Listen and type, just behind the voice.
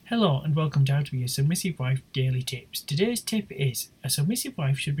Hello and welcome to How to Be a Submissive Wife Daily Tips. Today's tip is, a submissive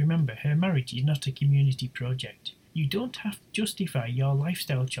wife should remember her marriage is not a community project. You don't have to justify your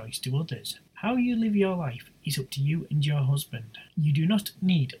lifestyle choice to others. How you live your life is up to you and your husband. You do not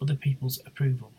need other people's approval.